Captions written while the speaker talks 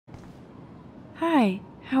Hi,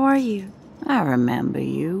 how are you? I remember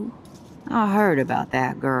you. I heard about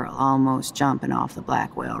that girl almost jumping off the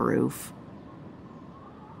Blackwell roof.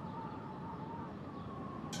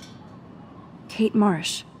 Kate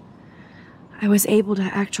Marsh. I was able to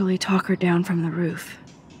actually talk her down from the roof.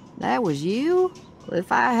 That was you? Well,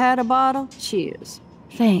 if I had a bottle, cheers.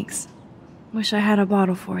 Thanks. Wish I had a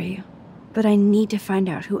bottle for you. But I need to find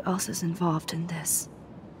out who else is involved in this.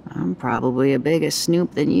 I'm probably a bigger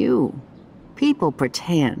snoop than you. People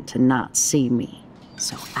pretend to not see me,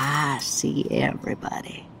 so I see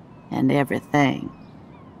everybody and everything.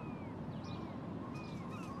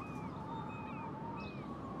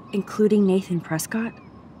 Including Nathan Prescott?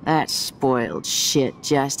 That spoiled shit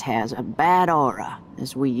just has a bad aura,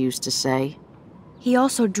 as we used to say. He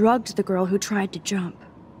also drugged the girl who tried to jump.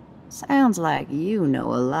 Sounds like you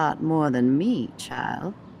know a lot more than me,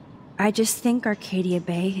 child. I just think Arcadia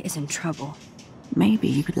Bay is in trouble. Maybe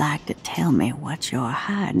you'd like to tell me what you're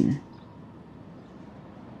hiding.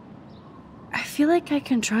 I feel like I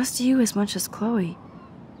can trust you as much as Chloe.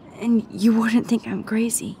 And you wouldn't think I'm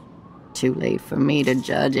crazy. Too late for me to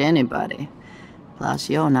judge anybody. Plus,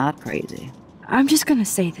 you're not crazy. I'm just gonna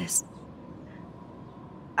say this.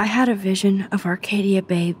 I had a vision of Arcadia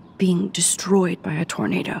Bay being destroyed by a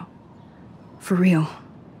tornado. For real.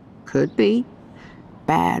 Could be.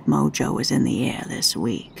 Bad mojo is in the air this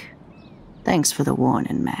week. Thanks for the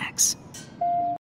warning, Max.